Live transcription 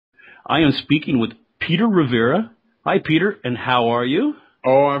I am speaking with Peter Rivera. Hi, Peter, and how are you?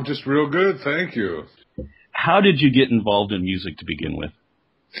 Oh, I'm just real good, thank you. How did you get involved in music to begin with?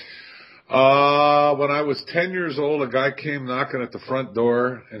 When I was 10 years old, a guy came knocking at the front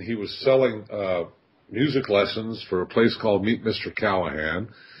door, and he was selling music lessons for a place called Meet Mr. Callahan.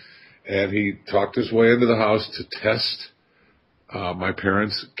 And he talked his way into the house to test my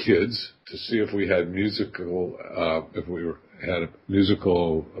parents' kids to see if we had had a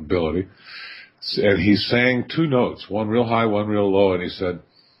musical ability. And he sang two notes, one real high, one real low, and he said,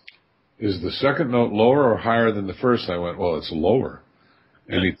 "Is the second note lower or higher than the first?" I went, "Well, it's lower."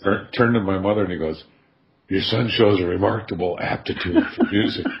 And he turned to my mother and he goes, "Your son shows a remarkable aptitude for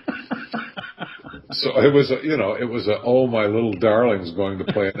music." So it was oh, my little darling's going to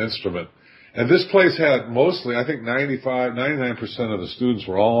play an instrument. And this place had mostly, I think 99% of the students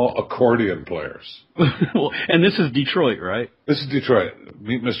were all accordion players. Well, and this is Detroit, right? This is Detroit.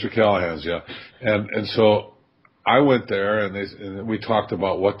 Meet Mr. Callahan's, yeah. And so I went there and we talked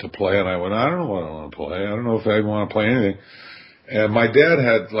about what to play, and I went, "I don't know what I want to play. I don't know if I want to play anything." And my dad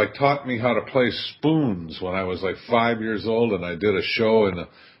had taught me how to play spoons when I was 5 years old, and I did a show in a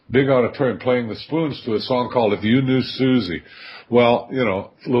big auditorium playing the spoons to a song called "If You Knew Susie." Well,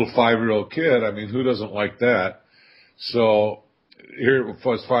 little 5-year-old kid, I mean, who doesn't like that? So here it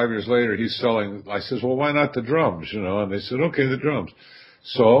was 5 years later, he's selling. I says, "Well, why not the drums?" And they said, "Okay, the drums."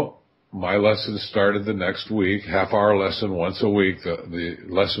 So my lesson started the next week, half-hour lesson once a week. The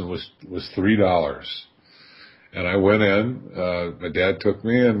lesson was $3. And I went in, my dad took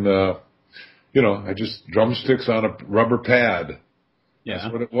me, and, I just drumsticks on a rubber pad. Yeah.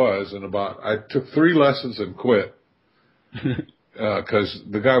 That's what it was. And I took 3 lessons and quit. Cause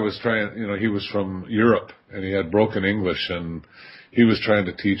the guy was he was from Europe and he had broken English, and he was trying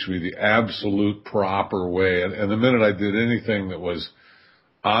to teach me the absolute proper way. And the minute I did anything that was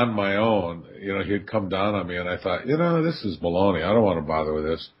on my own, he'd come down on me, and I thought, this is baloney. I don't want to bother with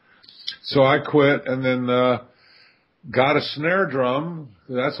this. So I quit, and then, got a snare drum.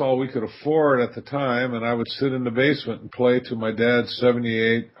 That's all we could afford at the time. And I would sit in the basement and play to my dad's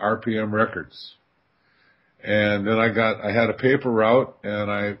 78 RPM records. And then I had a paper route, and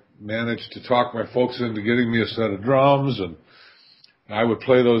I managed to talk my folks into getting me a set of drums, and I would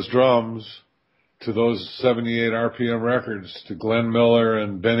play those drums to those 78 RPM records to Glenn Miller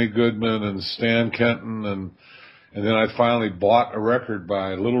and Benny Goodman and Stan Kenton. And then I finally bought a record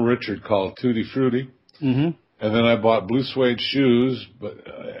by Little Richard called Tutti Frutti. Mm-hmm. And then I bought Blue Suede Shoes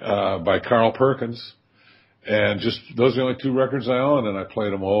by Carl Perkins. And just those are the only 2 records I own, and I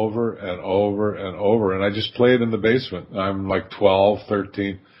played them over and over and over. And I just played in the basement. I'm 12,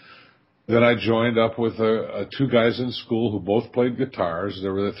 13. Then I joined up with 2 guys in school who both played guitars.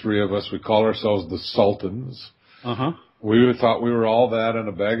 There were the 3 of us. We called ourselves the Sultans. Uh-huh. We thought we were all that and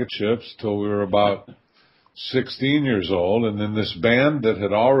a bag of chips till we were about 16 years old. And then this band that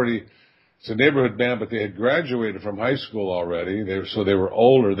had already... It's a neighborhood band, but they had graduated from high school already. So they were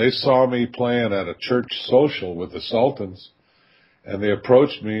older. They saw me playing at a church social with the Sultans, and they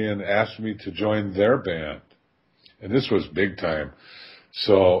approached me and asked me to join their band. And this was big time.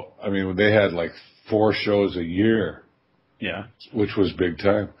 So, I mean, they had 4 shows a year. Yeah. Which was big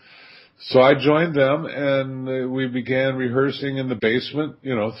time. So I joined them, and we began rehearsing in the basement,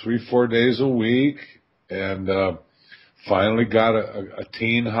 3-4 days a week. And, finally got a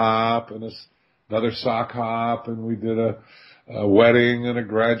teen hop and another sock hop, and we did a wedding and a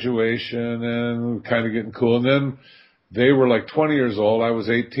graduation, and we were kind of getting cool. And then they were 20 years old. I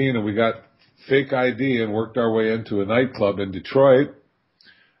was 18, and we got fake ID and worked our way into a nightclub in Detroit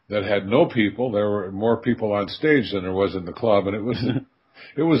that had no people. There were more people on stage than there was in the club, and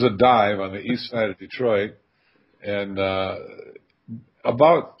it was a dive on the east side of Detroit. And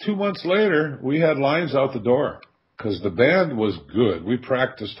about 2 months later, we had lines out the door, because the band was good. We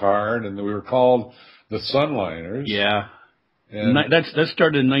practiced hard, and we were called the Sunliners. Yeah. And that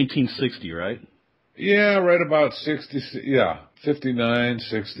started in 1960, right? Yeah, right about 60, yeah, 59,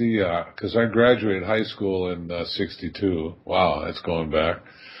 60, yeah, because I graduated high school in 62. Wow, that's going back.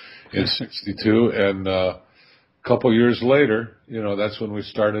 In 62, and a couple years later, that's when we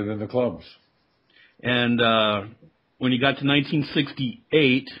started in the clubs. And when you got to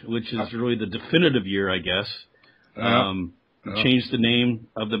 1968, which is really the definitive year, I guess, changed the name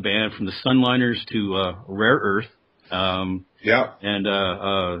of the band from the Sunliners to Rare Earth. Yeah. And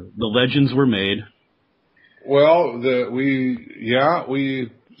the legends were made. Well,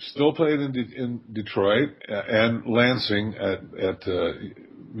 we still played in Detroit and Lansing at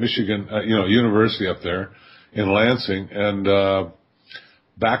Michigan, University up there in Lansing, and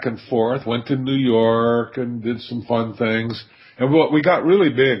back and forth. Went to New York and did some fun things. And we got really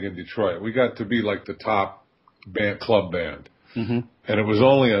big in Detroit. We got to be like the top club band. Mm-hmm. And it was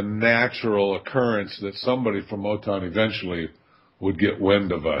only a natural occurrence that somebody from Motown eventually would get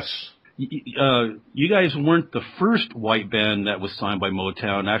wind of us. You guys weren't the first white band that was signed by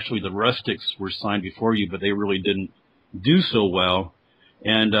Motown. Actually, the Rustics were signed before you, but they really didn't do so well.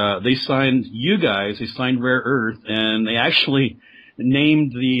 And they signed you guys. They signed Rare Earth, and they actually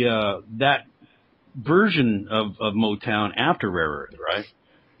named that version of Motown after Rare Earth, right?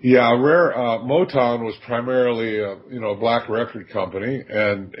 Yeah, Motown was primarily a black record company,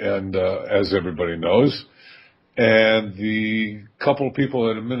 and as everybody knows, and the couple of people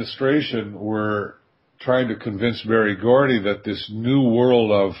in administration were trying to convince Berry Gordy that this new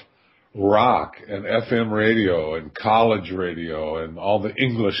world of rock and FM radio and college radio and all the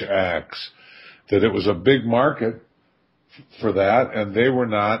English acts, that it was a big market for that, and they were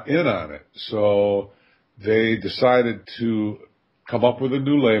not in on it. So they decided to come up with a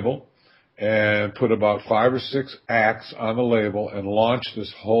new label and put about 5 or 6 acts on the label and launch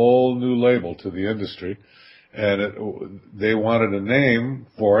this whole new label to the industry. And they wanted a name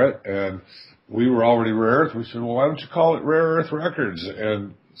for it, and we were already Rare Earth. We said, well, why don't you call it Rare Earth Records?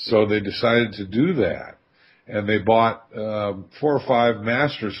 And so they decided to do that. And they bought 4 or 5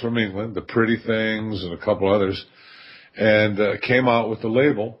 masters from England, the Pretty Things and a couple others, and came out with the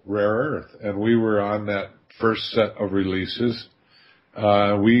label Rare Earth. And we were on that first set of releases.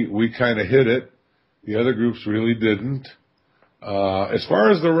 We kind of hit it. The other groups really didn't. As far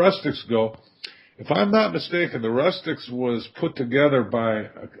as the Rustics go, if I'm not mistaken, the Rustics was put together by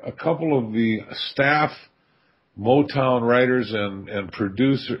a couple of the staff Motown writers and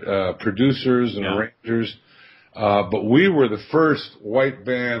producers and arrangers. But we were the first white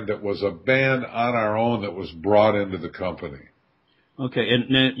band that was a band on our own that was brought into the company. Okay,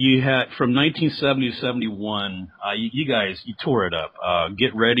 and you had, from 1970 to 71, you guys tore it up.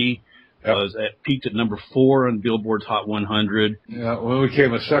 Get Ready was peaked at number 4 on Billboard's Hot 100. Yeah, when we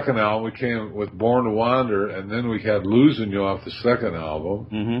came a second album, we came with Born to Wander, and then we had Losing You off the second album.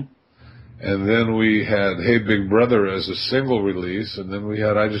 Mm-hmm. And then we had Hey Big Brother as a single release, and then we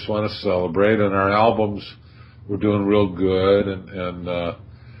had I Just Want to Celebrate, and our albums were doing real good. And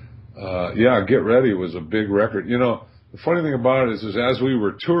Get Ready was a big record. You know, the funny thing about it is as we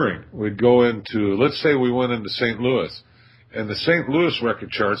were touring, we'd go into, let's say we went into St. Louis. In the St. Louis record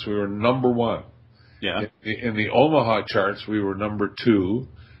charts, we were number 1. Yeah. In the Omaha charts, we were number 2.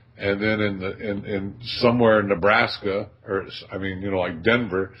 And then in somewhere in Nebraska, like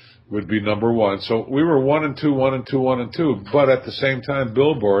Denver, would be number 1. So we were 1 and 2, 1 and 2, 1 and 2. But at the same time,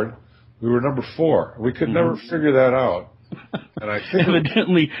 Billboard, we were number 4. We could never figure that out. And I think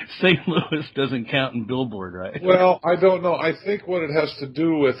evidently St. Louis doesn't count in Billboard, right? Well, I don't know. I think what it has to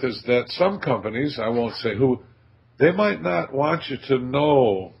do with is that some companies, I won't say who, they might not want you to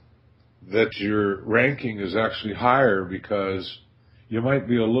know that your ranking is actually higher because you might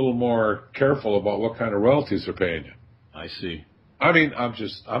be a little more careful about what kind of royalties they're paying you. I see. I mean, I'm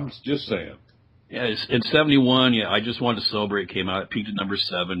just saying. Yeah, in 71, I Just Want to Celebrate came out. It peaked at number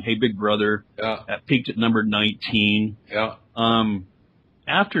 7. Hey Big Brother, that peaked at number 19. Yeah.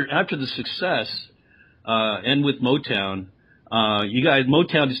 After the success, and with Motown,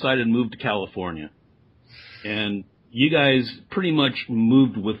 Motown decided to move to California. And you guys pretty much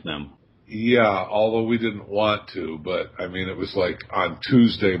moved with them. Yeah, although we didn't want to, but I mean, it was like on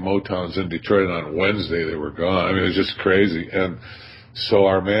Tuesday, Motown's in Detroit, and on Wednesday they were gone. I mean, it was just crazy. And so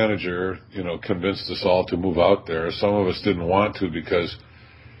our manager, convinced us all to move out there. Some of us didn't want to because,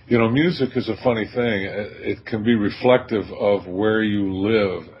 music is a funny thing. It can be reflective of where you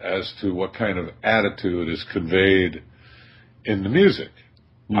live as to what kind of attitude is conveyed in the music.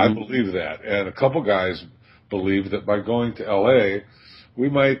 Mm-hmm. I believe that. And a couple guys believe that by going to L.A., we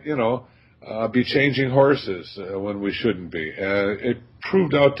might, be changing horses when we shouldn't be. And it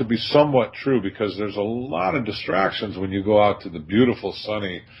proved out to be somewhat true because there's a lot of distractions when you go out to the beautiful,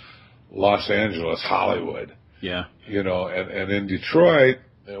 sunny Los Angeles, Hollywood. Yeah. And in Detroit,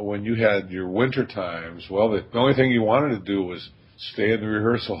 when you had your winter times, well, the only thing you wanted to do was stay in the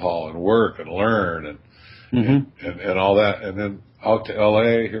rehearsal hall and work and learn and all that. And then out to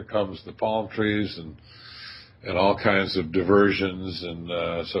L.A., here comes the palm trees and all kinds of diversions.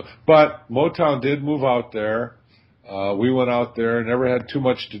 But Motown did move out there. We went out there, never had too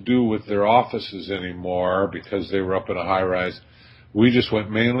much to do with their offices anymore because they were up in a high-rise. We just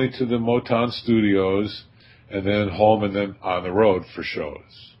went mainly to the Motown studios and then home and then on the road for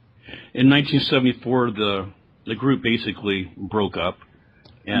shows. In 1974, the group basically broke up.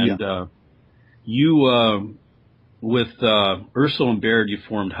 And you, with Ursel and Baird, you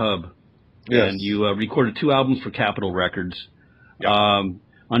formed Hub. Yes. And you recorded 2 albums for Capitol Records. Yeah.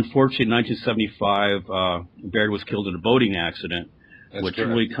 Unfortunately, in 1975, Baird was killed in a boating accident, which correct.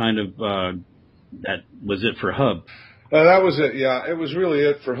 really kind of that was it for Hub. That was it. Yeah, it was really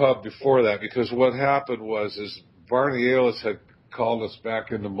it for Hub before that, because what happened was Barney Ailes had called us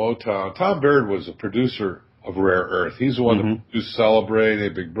back into Motown. Tom Baird was a producer of Rare Earth. He's the one that produced Celebrate, Hey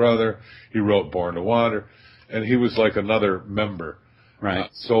Big Brother. He wrote Born to Wander, and he was like another member. Right.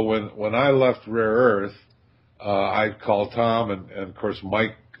 So when I left Rare Earth, I called Tom, and of course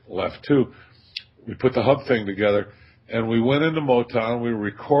Mike left too. We put the Hub thing together, and we went into Motown. We were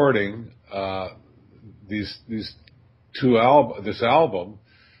recording this album,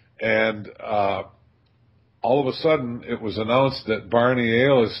 and all of a sudden it was announced that Barney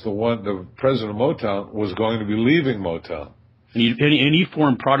Ailes, the president of Motown, was going to be leaving Motown. And he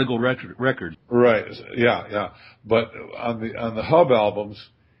formed Prodigal Records. Right. Yeah. But on the Hub albums,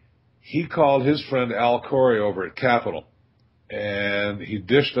 he called his friend Al Corey over at Capitol, and he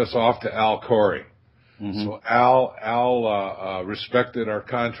dished us off to Al Corey. So Al respected our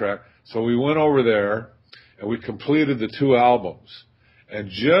contract. So we went over there, and we completed the 2 albums. And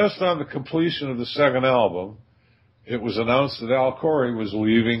just on the completion of the second album, it was announced that Al Corey was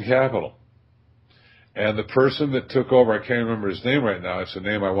leaving Capitol. And the person that took over, I can't remember his name right now. It's a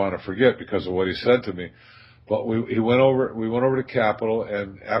name I want to forget because of what he said to me. But we went over to Capitol,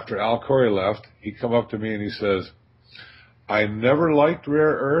 and after Al Corey left, he come up to me and he says, "I never liked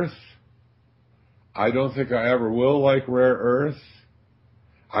Rare Earth. I don't think I ever will like Rare Earth.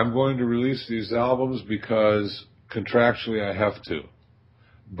 I'm going to release these albums because contractually I have to.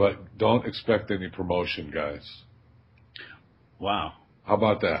 But don't expect any promotion, guys." Wow. How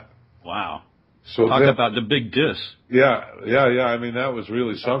about that? Wow. So talk about the big diss. Yeah. I mean, that was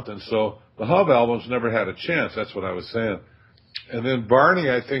really something. So the Hub albums never had a chance. That's what I was saying. And then Barney,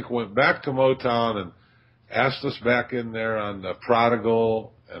 I think, went back to Motown and asked us back in there on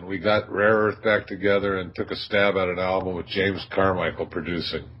Prodigal, and we got Rare Earth back together and took a stab at an album with James Carmichael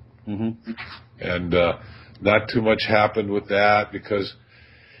producing. And not too much happened with that because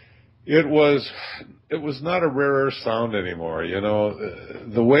it was not a Rare Earth sound anymore. You know,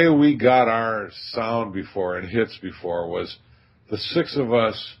 the way we got our sound before and hits before was the 6 of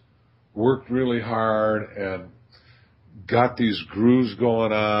us worked really hard and got these grooves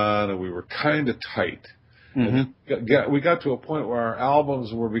going on, and we were kind of tight. And we got to a point where our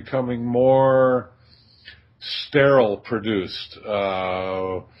albums were becoming more sterile produced.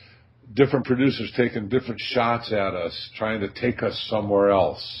 Different producers taking different shots at us, trying to take us somewhere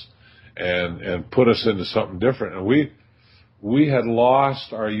else and put us into something different. And we had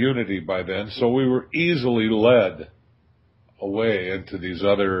lost our unity by then, so we were easily led away into these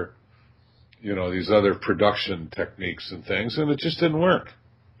other production techniques and things, and it just didn't work.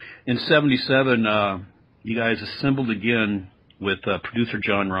 In '77, you guys assembled again with producer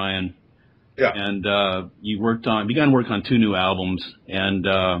John Ryan. Yeah. And you began work on 2 new albums, and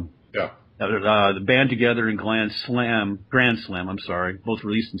the band together in Grand Slam, both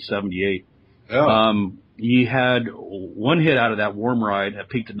released in '78. Yeah. You had 1 hit out of that, Warm Ride, that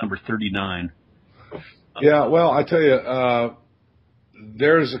peaked at number 39. Yeah, well, I tell you,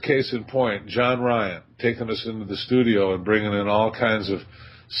 there's a case in point. John Ryan taking us into the studio and bringing in all kinds of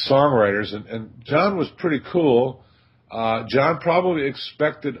songwriters, and John was pretty cool. John probably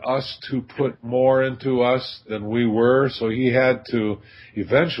expected us to put more into us than we were, so he had to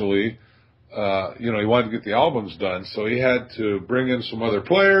eventually, he wanted to get the albums done, so he had to bring in some other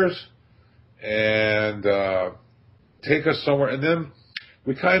players and take us somewhere. And then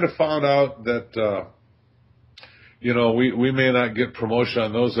we kind of found out that, we may not get promotion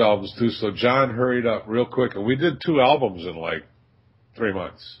on those albums too, so John hurried up real quick, and we did 2 albums in like 3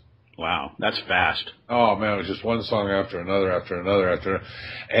 months. Wow, that's fast. Oh man, it was just one song after another,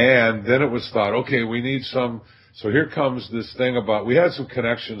 and then it was thought, okay, we need some. So here comes this thing about we had some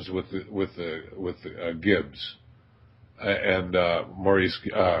connections with Gibbs and Maurice,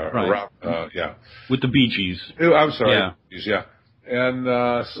 right. With the Bee Gees. I'm sorry, yeah. Yeah. And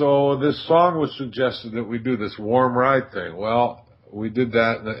so this song was suggested that we do this Warm Ride thing. Well, we did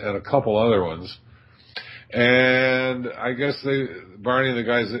that and a couple other ones. And I guess Barney and the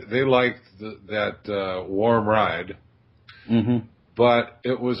guys, they liked that Warm Ride. But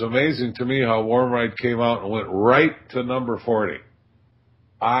it was amazing to me how Warm Ride came out and went right to number 40.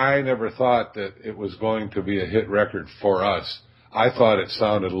 I never thought that it was going to be a hit record for us. I thought it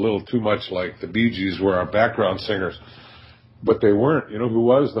sounded a little too much like the Bee Gees were our background singers. But they weren't. You know who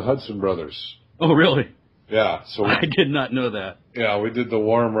was? The Hudson Brothers. Oh, really? Yeah. So I did not know that. Yeah, we did the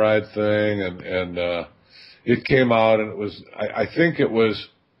Warm Ride thing, and it came out, and it was. I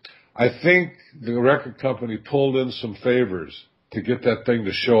think the record company pulled in some favors to get that thing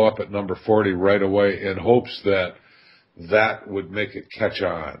to show up at number 40 right away in hopes that that would make it catch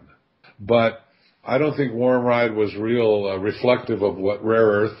on. But I don't think Warm Ride was real reflective of what Rare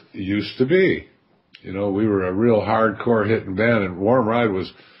Earth used to be. You know, we were a real hardcore hitting band, and Warm Ride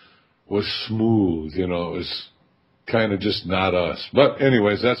was smooth. You know, it was kind of just not us. But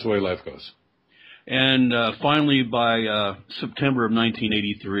anyways, that's the way life goes. And finally, by September of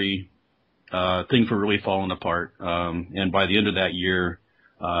 1983, things were really falling apart. And by the end of that year,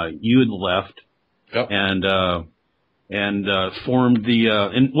 you had left. Yep. And formed the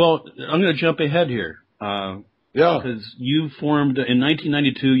well, I'm going to jump ahead here. Because you formed in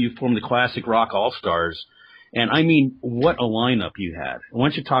 1992, you formed the Classic Rock All Stars, and I mean, what a lineup you had! Why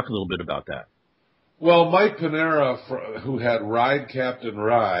don't you talk a little bit about that? Well, Mike Panera, who had Ride Captain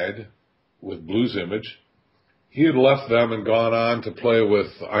Ride with Blues Image, he had left them and gone on to play with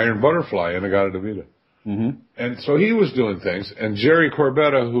Iron Butterfly in Inagata-Davida. Mm-hmm. And so he was doing things. And Jerry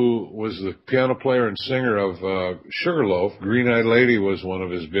Corbetta, who was the piano player and singer of Sugarloaf, Green Eyed Lady was one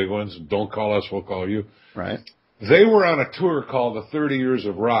of his big ones. Don't Call Us, We'll Call You. Right. They were on a tour called the 30 Years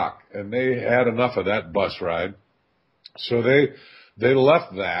of Rock, and they had enough of that bus ride. So they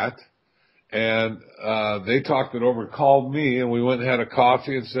left that, and they talked it over, called me, and we went and had a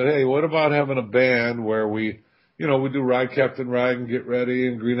coffee and said, hey, what about having a band where we do Ride Captain Ride and Get Ready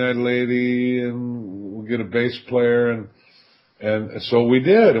and Green Eyed Lady, and we'll get a bass player, and so we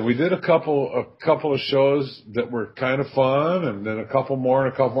did, and we did a couple of shows that were kind of fun, and then a couple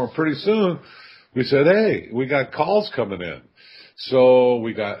more. Pretty soon, we said, hey, we got calls coming in. So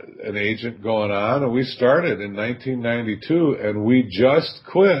we got an agent going on, and we started in 1992, and we just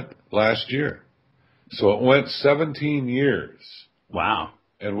quit last year. So it went 17 years. Wow.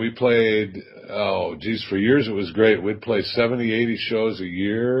 And we played, for years it was great. We'd play 70, 80 shows a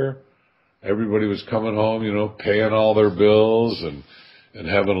year. Everybody was coming home, paying all their bills and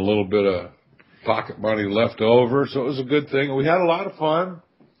having a little bit of pocket money left over. So it was a good thing. We had a lot of fun.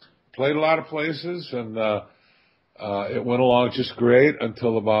 Played a lot of places, and it went along just great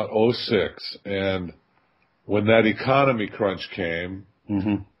until about 2006. And when that economy crunch came,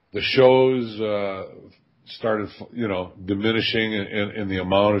 mm-hmm. the shows started, diminishing in the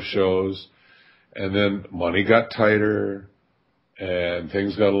amount of shows. And then money got tighter, and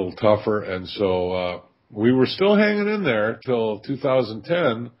things got a little tougher. And so we were still hanging in there till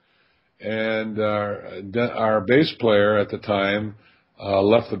 2010, and our bass player at the time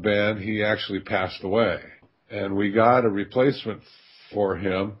left the band. He actually passed away, and we got a replacement for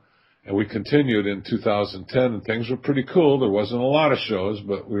him, and we continued in 2010, and things were pretty cool. There wasn't a lot of shows,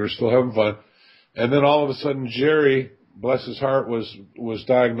 but we were still having fun. And then all of a sudden, Jerry, bless his heart, was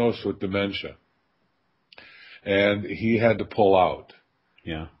diagnosed with dementia, and he had to pull out.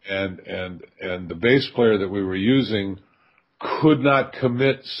 Yeah. And the bass player that we were using could not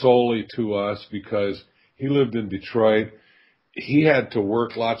commit solely to us because he lived in Detroit. He had to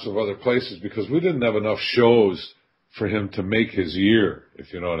work lots of other places because we didn't have enough shows for him to make his year,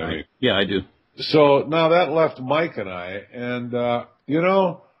 if you know what I mean. Yeah, I do. So now that left Mike and I, and,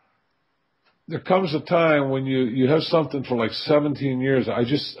 there comes a time when you have something for like 17 years. I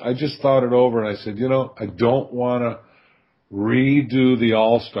just thought it over, and I said, I don't want to redo the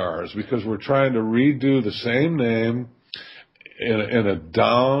All-Stars because we're trying to redo the same name in a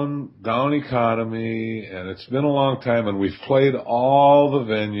down economy, and it's been a long time, and we've played all the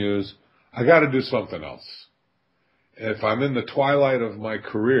venues. I got to do something else. If I'm in the twilight of my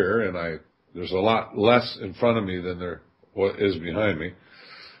career, and there's a lot less in front of me than there is behind me,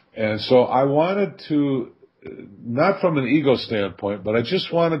 and so I wanted to, not from an ego standpoint, but I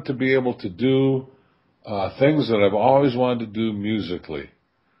just wanted to be able to do things that I've always wanted to do musically,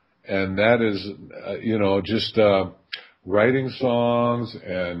 and that is, just writing songs.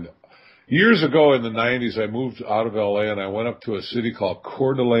 And years ago in the 90s, I moved out of LA and I went up to a city called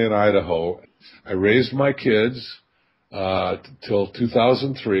Coeur d'Alene, Idaho. I raised my kids till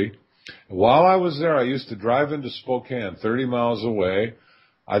 2003. While I was there, I used to drive into Spokane, 30 miles away.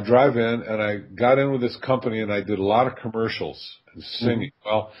 I'd drive in, and I got in with this company, and I did a lot of commercials and singing. Mm-hmm.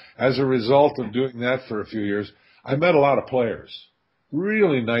 Well, as a result of doing that for a few years, I met a lot of players,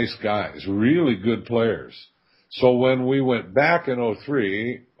 really nice guys, really good players. So when we went back in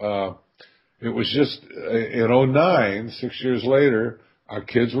 2003, it was just in 2009, 6 years later, our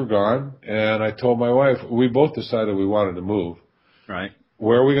kids were gone, and I told my wife, we both decided we wanted to move. Right.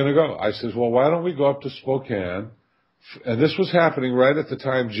 Where are we going to go? I said, well, why don't we go up to Spokane? And this was happening right at the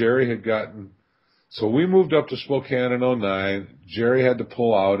time Jerry had gotten. So we moved up to Spokane in 2009. Jerry had to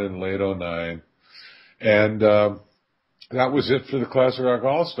pull out in late 2009. And that was it for the Classic Rock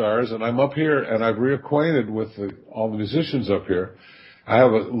All-Stars, and I'm up here, and I've reacquainted with all the musicians up here. I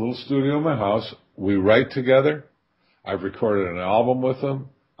have a little studio in my house. We write together. I've recorded an album with them.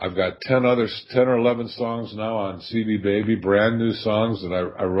 I've got 10 or 11 songs now on CD Baby, brand new songs that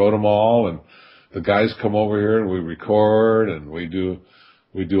I wrote them all, and the guys come over here and we record, and we do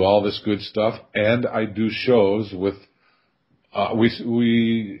all this good stuff. And I do shows with,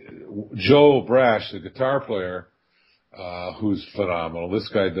 Joe Brash, the guitar player, who's phenomenal. This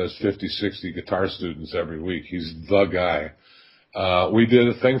guy does 50, 60 guitar students every week. He's the guy. We did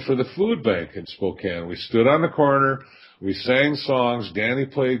a thing for the food bank in Spokane. We stood on the corner. We sang songs. Danny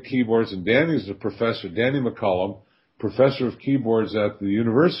played keyboards, and Danny's a professor, Danny McCullum, professor of keyboards at the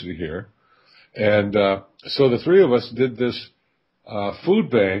university here. And so the three of us did this food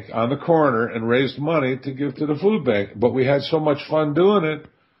bank on the corner and raised money to give to the food bank. But we had so much fun doing it.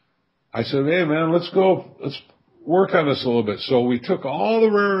 I said, hey, man, let's work on this a little bit. So we took all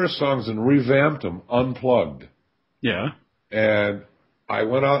the Rivera songs and revamped them, unplugged. Yeah. And I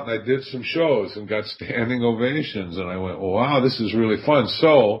went out and I did some shows and got standing ovations. And I went, oh, wow, this is really fun.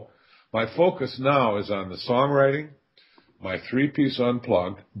 So my focus now is on the songwriting, my 3-piece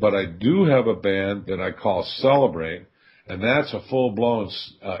unplugged, but I do have a band that I call Celebrate, and that's a full-blown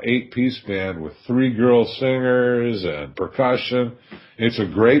 8-piece band with 3 girl singers and percussion. It's a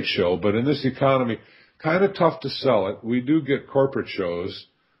great show, but in this economy, kind of tough to sell it. We do get corporate shows.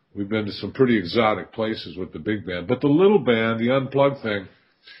 We've been to some pretty exotic places with the big band. But the little band, the unplugged thing,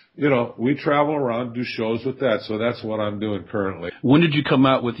 we travel around, do shows with that, so that's what I'm doing currently. When did you come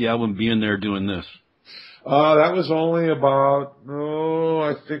out with the album Being There Doing This? That was only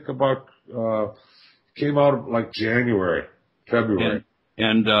came out like January, February.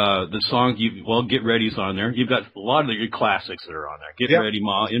 And the song, Get Ready's on there. You've got a lot of your classics that are on there. Get Ready,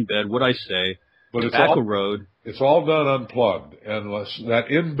 Ma, In Bed, What I Say, but Tobacco Road. It's all done unplugged. And that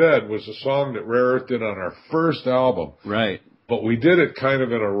In Bed was a song that Rare Earth did on our first album. Right. But we did it kind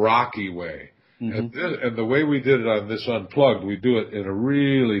of in a rocky way. Mm-hmm. And the way we did it on this unplugged, we do it in a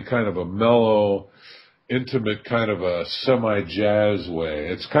really kind of a mellow, intimate kind of a semi-jazz way.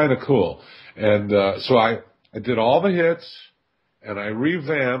 It's kind of cool. And so I did all the hits, and I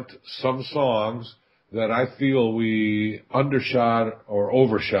revamped some songs that I feel we undershot or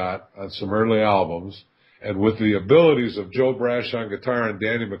overshot on some early albums. And with the abilities of Joe Brash on guitar and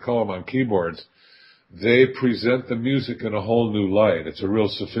Danny McCullum on keyboards, they present the music in a whole new light. It's a real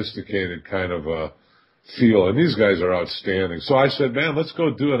sophisticated kind of a feel, and these guys are outstanding. So I said, man, let's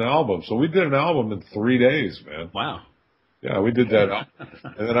go do an album. So we did an album in 3 days, man. Wow. Yeah, we did that.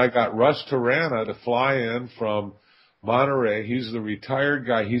 And then I got Russ Tarana to fly in from Monterey. He's the retired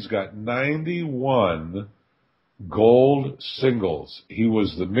guy. He's got 91 gold singles. He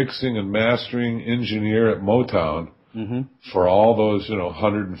was the mixing and mastering engineer at Motown for all those,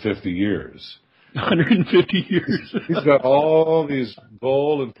 150 years. 150 years. He's got all these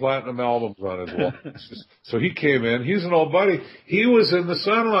gold and platinum albums on his wall. So he came in. He's an old buddy. He was in the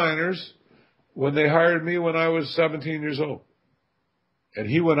Sunliners when they hired me when I was 17 years old. And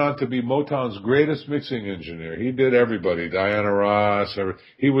he went on to be Motown's greatest mixing engineer. He did everybody, Diana Ross.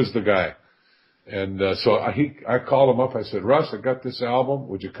 He was the guy. And so I called him up. I said, Russ, I got this album.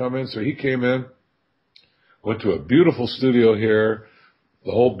 Would you come in? So he came in, went to a beautiful studio here.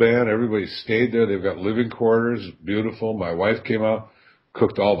 The whole band, everybody stayed there. They've got living quarters, beautiful. My wife came out,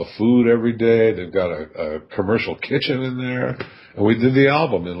 cooked all the food every day. They've got a commercial kitchen in there. And we did the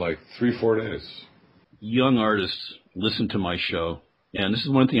album in like 3-4 days. Young artists listen to my show. And this is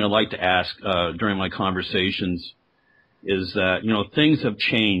one thing I like to ask during my conversations is that, things have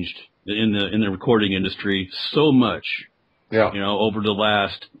changed in the recording industry so much, over the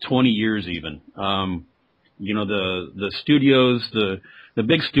last 20 years even. The studios, the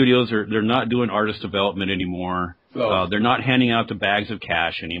big studios they're not doing artist development anymore. No. They're not handing out the bags of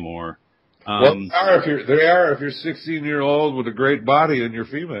cash anymore. Well, they are if you're 16-year-old with a great body and you're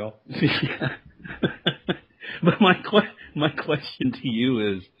female. Yeah. But my question to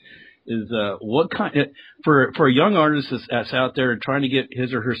you is what kind for a young artist that's out there trying to get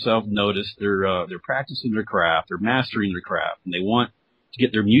his or herself noticed, they're practicing their craft, they're mastering their craft, and they want to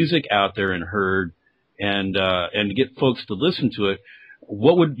get their music out there and heard, and to get folks to listen to it.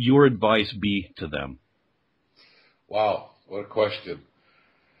 What would your advice be to them? Wow, what a question.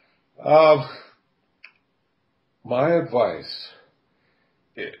 My advice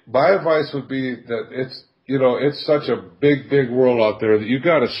would be that it's such a big world out there that you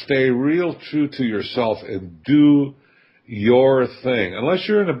got to stay real true to yourself and do your thing. Unless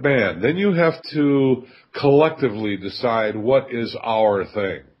you're in a band, then you have to collectively decide what is our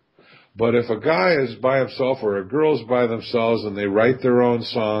thing. But if a guy is by himself or a girl's by themselves and they write their own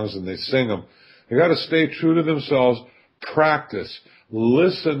songs and they sing them, they got to stay true to themselves, practice,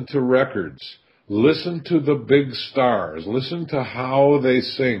 listen to records, listen to the big stars, listen to how they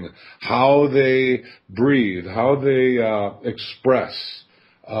sing, how they breathe, how they express,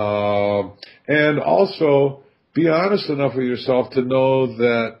 and also be honest enough with yourself to know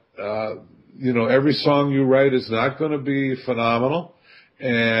that every song you write is not going to be phenomenal,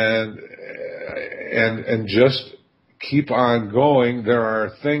 and just keep on going. There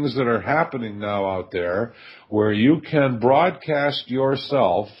are things that are happening now out there where you can broadcast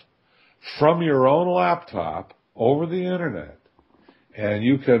yourself from your own laptop over the internet, and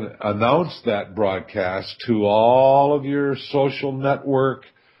you can announce that broadcast to all of your social network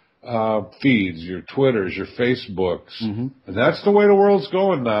feeds, your Twitters, your Facebooks, and that's the way the world's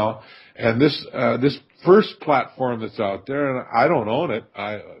going now. And this first platform that's out there, and I don't own it.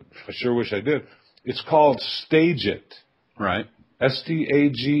 I sure wish I did. It's called Stageit. Right.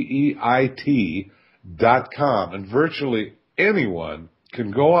 STAGEIT.com. And virtually anyone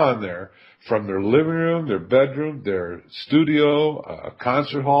can go on there from their living room, their bedroom, their studio, a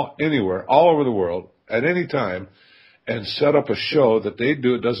concert hall, anywhere, all over the world, at any time, and set up a show that they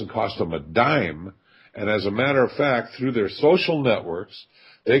do. It doesn't cost them a dime. And as a matter of fact, through their social networks,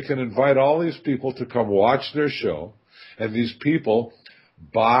 they can invite all these people to come watch their show, and these people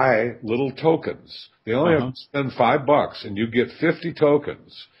buy little tokens. They only have to spend $5, and you get 50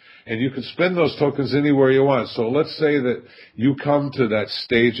 tokens, and you can spend those tokens anywhere you want. So let's say that you come to that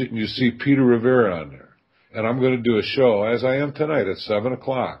stage and you see Peter Rivera on there, and I'm going to do a show, as I am tonight at 7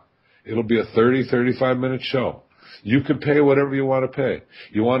 o'clock. It'll be a 35-minute show. You can pay whatever you want to pay.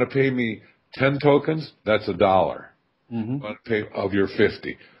 You want to pay me 10 tokens? That's $1. You want to pay of your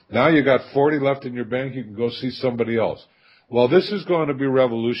 50. Now you got 40 left in your bank. You can go see somebody else. Well, this is going to be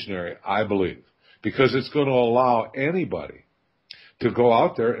revolutionary, I believe, because it's going to allow anybody to go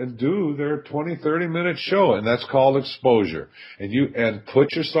out there and do their 20, 30-minute show, and that's called exposure. And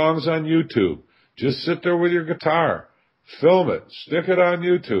put your songs on YouTube. Just sit there with your guitar, film it, stick it on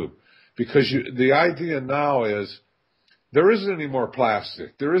YouTube, because the idea now is there isn't any more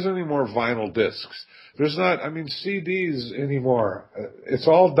plastic. There isn't any more vinyl discs. There's not, CDs anymore. It's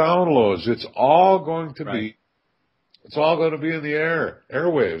all downloads. It's all going to be in the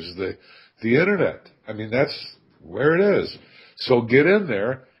airwaves, the internet. That's where it is. So get in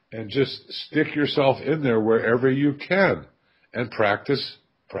there and just stick yourself in there wherever you can and practice,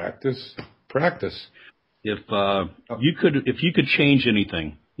 practice, practice. If you could change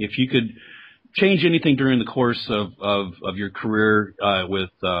anything, during the course of your career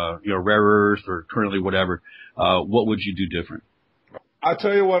with Rare Earth or currently whatever, what would you do different? I'll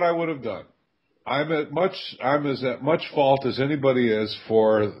tell you what I would have done. I'm at much fault as anybody is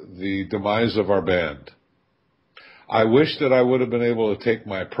for the demise of our band. I wish that I would have been able to take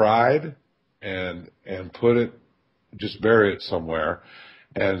my pride and just bury it somewhere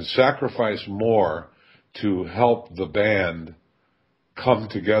and sacrifice more to help the band come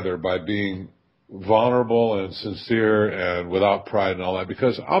together by being vulnerable and sincere and without pride and all that.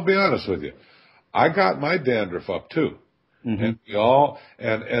 Because I'll be honest with you, I got my dandruff up too. And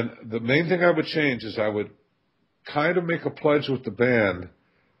and the main thing I would change is I would kind of make a pledge with the band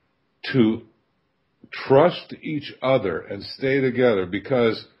to trust each other and stay together,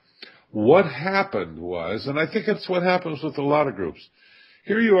 because what happened was, and I think it's what happens with a lot of groups.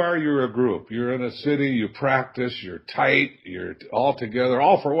 Here you are, you're a group. You're in a city, you practice, you're tight, you're all together,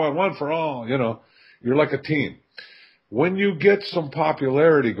 all for one for all, You're like a team. When you get some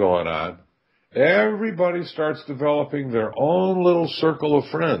popularity going on, everybody starts developing their own little circle of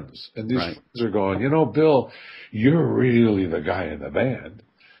friends. And these friends are going, Bill, you're really the guy in the band.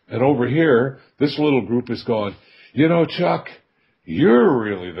 And over here, this little group is going, Chuck, you're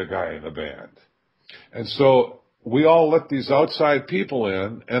really the guy in the band. And so we all let these outside people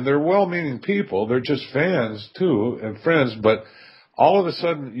in, and they're well-meaning people. They're just fans, too, and friends. But all of a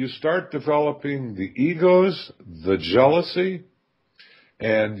sudden, you start developing the egos, the jealousy,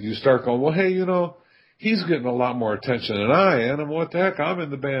 and you start going, well, hey, he's getting a lot more attention than I am, and what the heck, I'm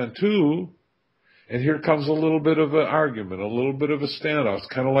in the band, too. And here comes a little bit of an argument, a little bit of a standoff. It's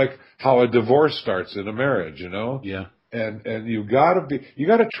kind of like how a divorce starts in a marriage, Yeah. And you gotta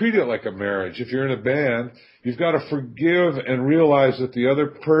treat it like a marriage. If you're in a band, you've got to forgive and realize that the other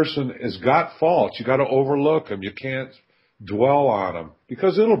person has got faults. You got to overlook them. You can't dwell on them,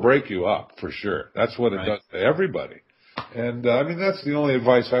 because it'll break you up for sure. That's what it does to everybody. And that's the only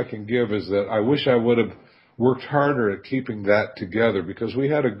advice I can give, is that I wish I would have worked harder at keeping that together, because we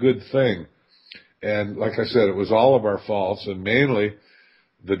had a good thing. And like I said, it was all of our faults, and mainly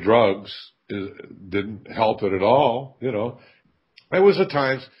the drugs didn't help it at all. There was the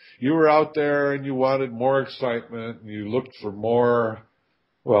times you were out there and you wanted more excitement and you looked for more,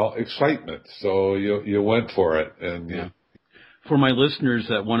 excitement. So you went for it. And For my listeners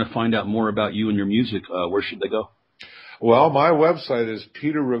that want to find out more about you and your music, where should they go? Well, my website is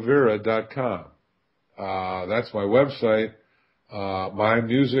peterrivera.com. That's my website. My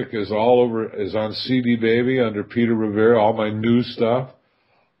music is is on CD Baby under Peter Rivera, all my new stuff,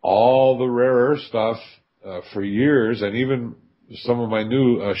 all the rarer stuff, for years, and even some of my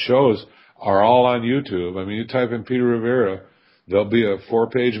new, shows are all on YouTube. I mean, you type in Peter Rivera, there'll be a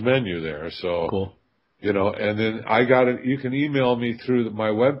 4-page menu there. So, cool. And then you can email me through my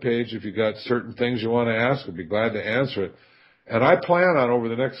webpage if you got certain things you want to ask. I'd be glad to answer it. And I plan on, over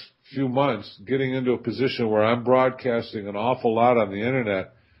the next few months, getting into a position where I'm broadcasting an awful lot on the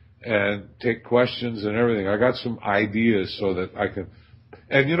internet and take questions and everything. I got some ideas so that I can.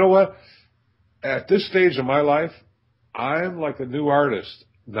 And you know what? At this stage of my life, I'm like a new artist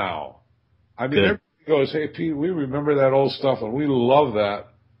now. I mean, everybody goes, "Hey, Pete, we remember that old stuff and we love that,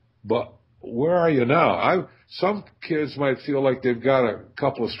 but where are you now?" Some kids might feel like they've got a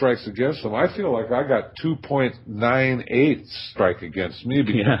couple of strikes against them. I feel like I got 2.98 strike against me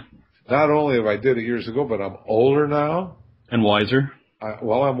because not only have I did it years ago, but I'm older now and wiser. I don't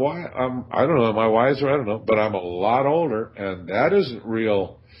know. Am I wiser? I don't know, but I'm a lot older, and that isn't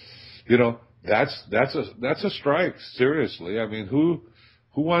real. That's a strike. Seriously, I mean, who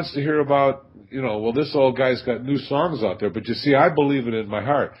wants to hear about? This old guy's got new songs out there. But you see, I believe it in my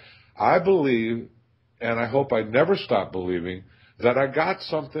heart. I believe, and I hope I never stop believing, that I got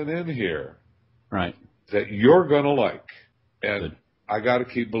something in here, right, that you're gonna like, and I got to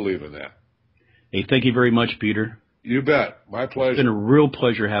keep believing that. Hey, thank you very much, Peter. You bet. My pleasure. It's been a real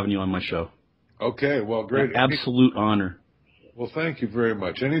pleasure having you on my show. Okay, well, great. An absolute honor. Well, thank you very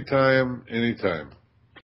much. Anytime.